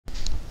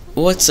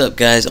What's up,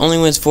 guys? Only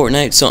wins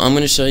Fortnite. So I'm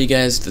going to show you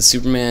guys the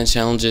Superman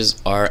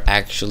challenges are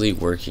actually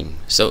working.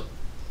 So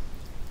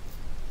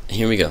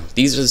here we go.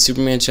 These are the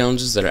Superman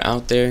challenges that are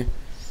out there,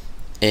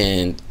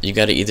 and you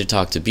got to either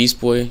talk to Beast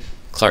Boy,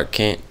 Clark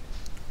Kent,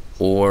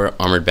 or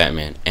Armored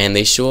Batman, and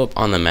they show up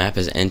on the map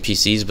as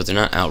NPCs, but they're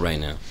not out right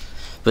now.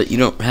 But you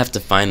don't have to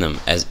find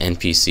them as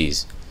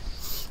NPCs.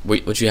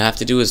 What you have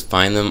to do is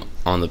find them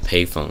on the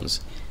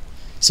payphones.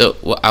 So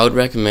what I would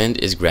recommend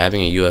is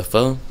grabbing a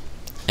UFO,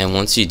 and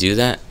once you do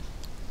that,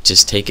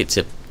 just take it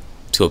to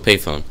a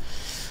payphone.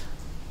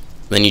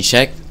 Then you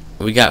check.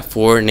 We got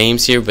 4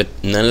 names here, but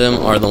none of them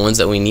are the ones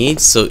that we need,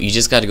 so you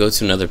just got to go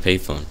to another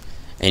payphone,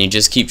 and you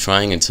just keep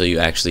trying until you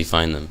actually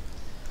find them.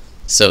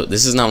 So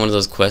this is not one of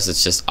those quests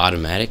that's just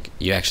automatic.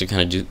 You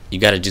actually you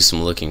got to do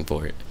some looking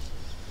for it.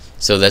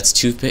 So that's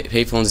 2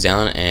 payphones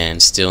down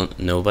and still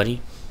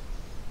nobody.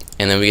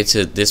 And then we get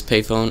to this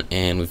payphone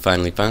and we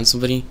finally found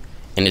somebody,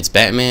 and it's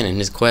Batman, and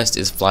his quest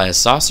is fly a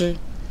saucer.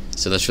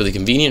 So that's really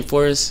convenient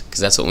for us because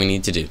that's what we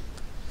need to do.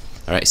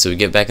 Alright, so we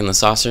get back in the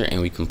saucer and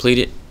we complete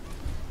it.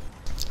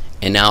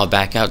 And now I'll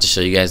back out to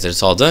show you guys that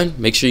it's all done.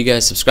 Make sure you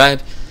guys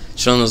subscribe,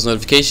 turn on those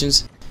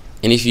notifications,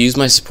 and if you use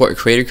my support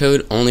creator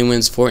code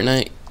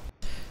OnlyWinsFortnite,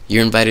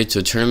 you're invited to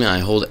a tournament I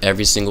hold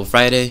every single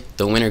Friday.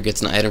 The winner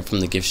gets an item from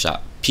the gift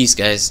shop. Peace,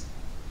 guys.